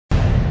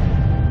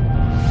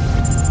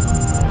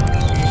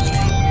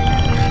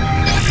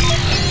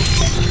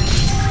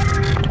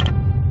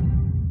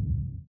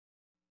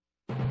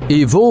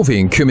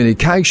Evolving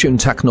communication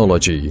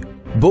technology,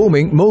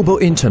 booming mobile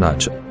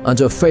internet,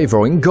 and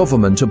favoring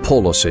government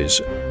policies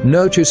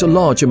nurtures a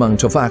large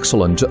amount of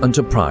excellent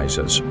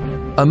enterprises,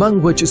 among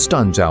which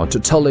stands out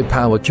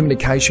Telepower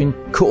Communication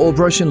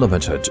Corporation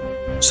Limited.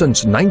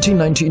 Since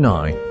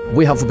 1999,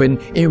 we have been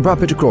in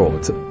rapid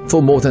growth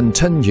for more than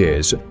 10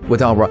 years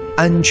with our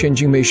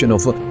unchanging mission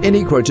of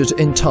integrated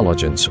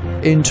intelligence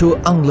into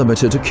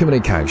unlimited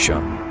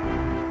communication.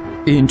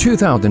 In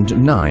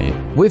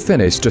 2009, we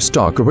finished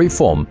stock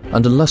reform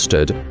and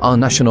listed on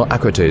National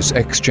Equities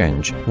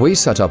Exchange. We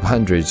set up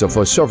hundreds of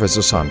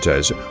service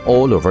centers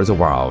all over the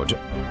world.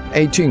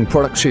 18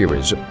 product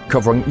series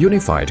covering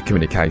unified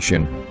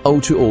communication,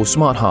 O2O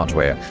smart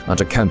hardware,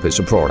 and campus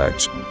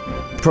products,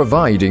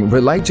 providing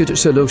related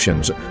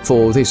solutions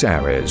for these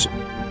areas.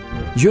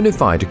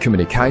 Unified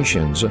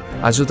communications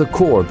as the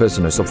core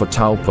business of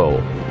Telco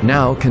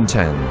now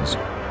contains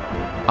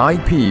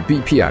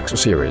PABX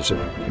series,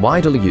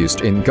 widely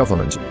used in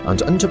government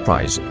and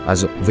enterprise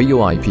as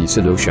VoIP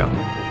solution.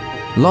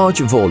 Large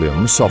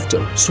volume soft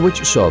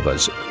switch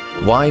servers,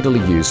 widely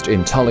used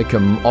in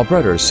telecom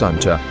operator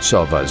center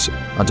servers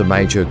and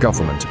major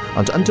government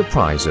and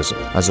enterprises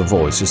as a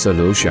voice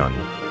solution.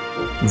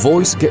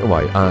 Voice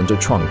gateway and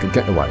trunk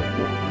gateway.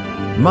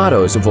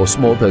 Models for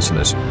small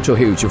business to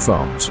huge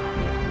firms.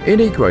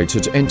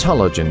 Integrated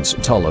intelligence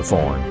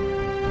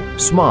telephone.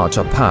 Smart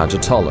pad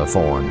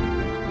telephone.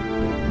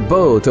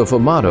 Both of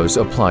models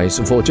applies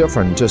for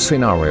different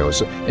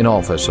scenarios in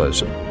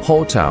offices,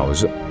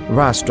 hotels,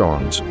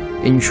 restaurants,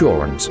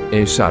 insurance,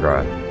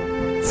 etc.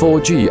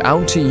 4G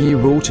LTE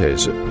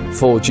routers,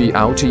 4G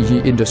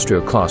LTE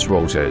industrial class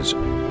routers,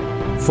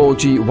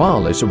 4G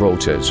wireless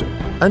routers,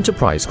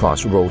 enterprise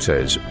class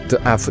routers, the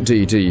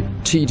FDD,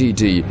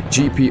 TDD,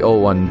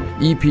 GPON,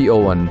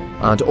 EPON,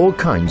 and all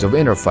kinds of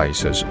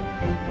interfaces.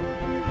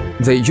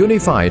 The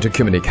unified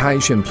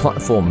communication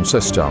platform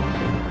system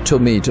to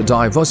meet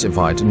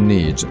diversified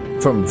needs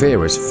from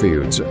various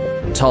fields.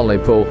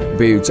 Telepower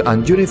builds a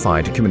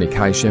unified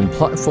communication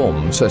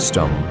platform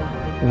system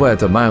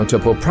with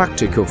multiple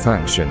practical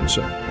functions: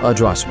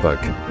 address book,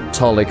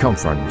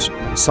 teleconference,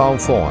 cell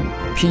phone,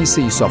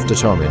 PC soft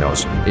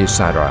terminals,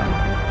 etc.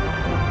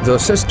 The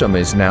system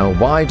is now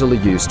widely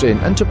used in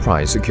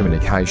enterprise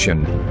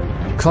communication,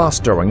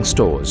 clustering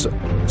stores,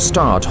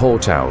 smart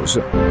hotels,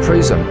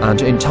 prison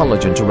and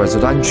intelligent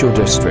residential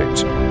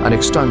districts, and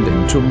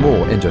extending to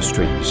more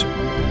industries.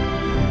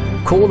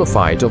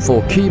 Qualified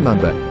for key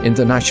member in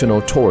the National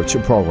Torch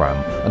Program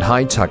and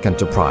high-tech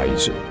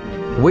enterprise,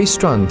 we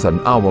strengthen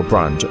our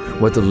brand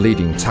with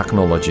leading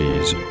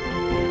technologies.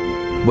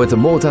 With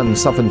more than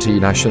 70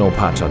 national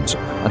patents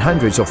and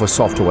hundreds of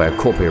software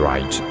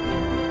copyright,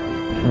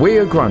 we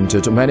are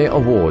granted many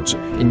awards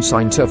in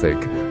scientific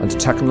and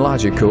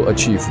technological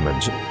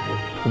achievement.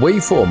 We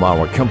form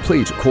our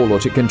complete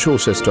quality control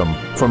system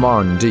from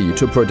R&D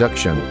to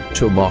production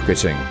to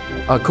marketing,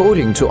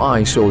 according to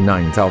ISO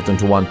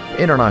 9001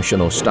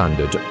 international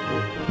standard.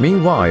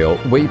 Meanwhile,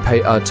 we pay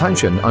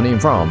attention on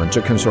environment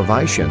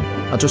conservation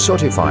and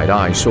certified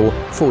ISO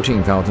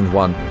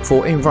 14001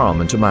 for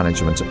environment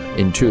management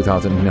in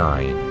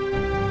 2009.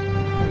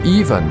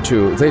 Even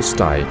to this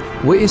day,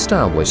 we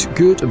establish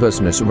good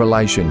business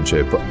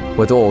relationship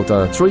with all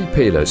the 3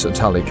 pillars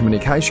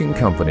telecommunication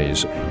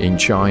companies in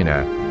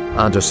China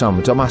and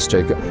some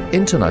domestic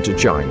internet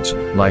giants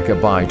like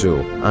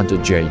Baidu and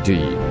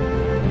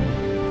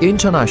JD.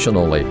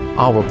 Internationally,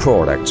 our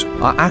products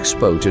are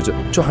exported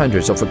to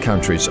hundreds of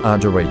countries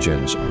and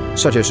regions,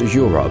 such as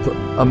Europe,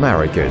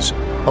 Americas,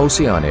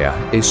 Oceania,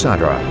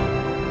 etc.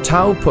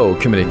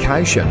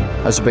 Telecommunication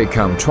has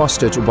become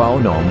trusted,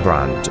 well-known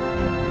brand.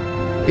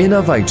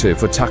 Innovative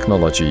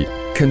technology,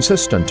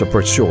 consistent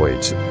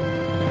pursuit.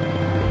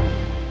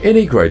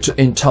 Integrate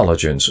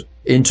intelligence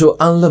into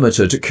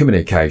unlimited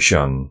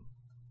communication.